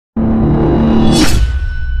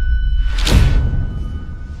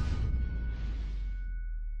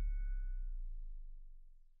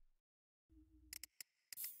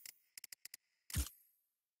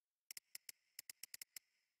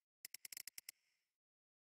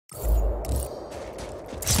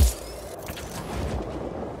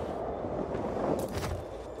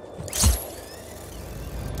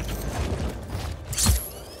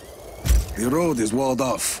road is walled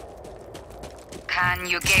off. Can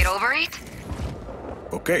you get over it?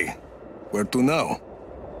 Okay. Where to now?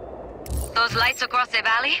 Those lights across the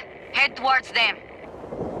valley? Head towards them.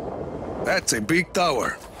 That's a big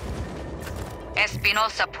tower.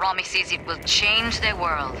 Espinosa promises it will change the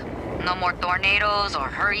world. No more tornadoes or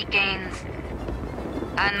hurricanes.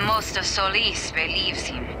 And most of Solis believes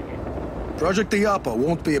him. Project Iapa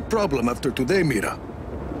won't be a problem after today, Mira.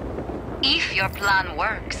 If your plan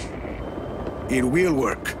works. It will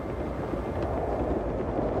work.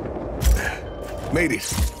 Made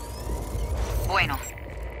it. Bueno.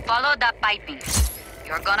 Follow that piping.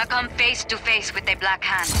 You're gonna come face to face with the Black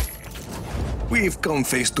Hand. We've come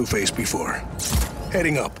face to face before.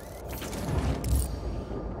 Heading up.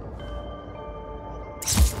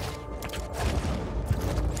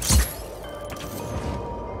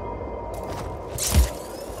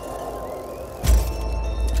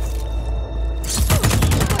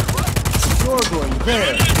 You're going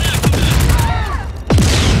there.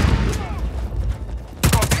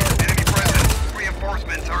 Enemy presence.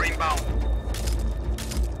 Reinforcements are inbound.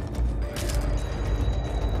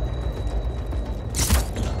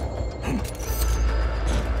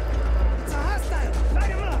 It's a hostile!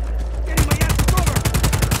 Light him up! Getting my ass to cover!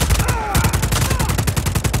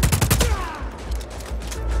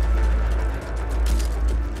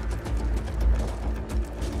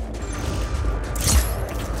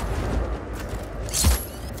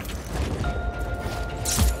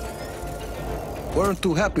 Weren't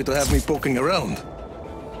too happy to have me poking around.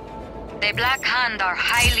 The Black Hand are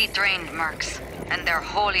highly trained mercs, and they're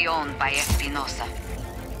wholly owned by Espinosa.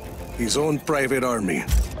 His own private army.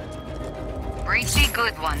 Pretty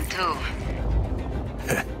good one, too.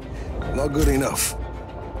 Not good enough.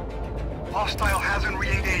 Hostile hasn't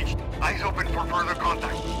re-engaged. Eyes open for further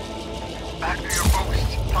contact.